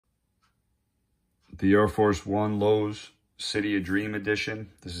The Air Force One Lows City of Dream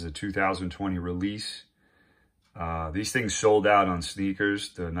Edition. This is a 2020 release. These things sold out on Sneakers,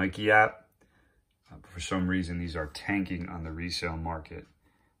 the Nike app. For some reason, these are tanking on the resale market.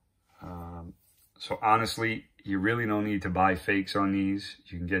 So honestly, you really don't need to buy fakes on these.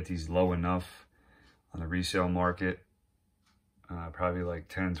 You can get these low enough on the resale market. Probably like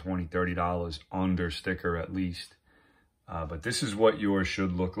 $10, $20, $30 under sticker at least. But this is what yours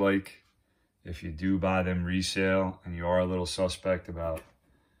should look like if you do buy them resale and you are a little suspect about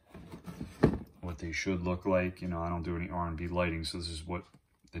what they should look like. You know, I don't do any R&B lighting, so this is what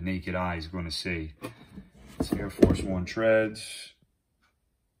the naked eye is going to see. It's Air Force One treads.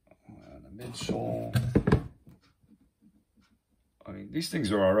 The midsole. I mean, these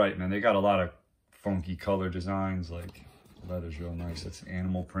things are all right, man. They got a lot of funky color designs, like the leather's real nice. That's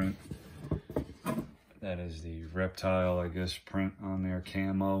animal print. That is the reptile, I guess, print on there,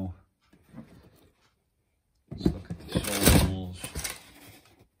 camo. Let's look at the soles.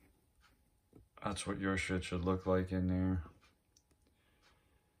 That's what your shit should look like in there.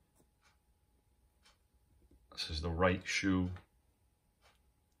 This is the right shoe.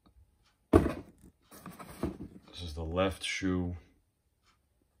 This is the left shoe.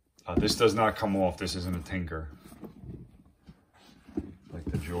 This does not come off. This isn't a Tinker. Like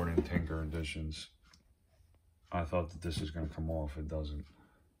the Jordan Tinker editions. I thought that this was going to come off. It doesn't.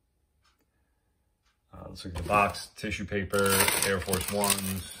 Let's look at the box. Tissue paper, Air Force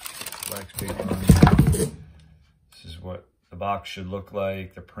Ones, wax paper. This is what the box should look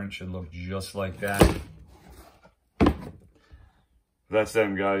like. The print should look just like that. That's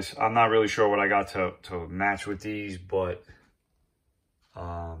them, guys. I'm not really sure what I got to match with these, but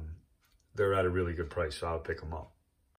they're at a really good price, so I'll pick them up.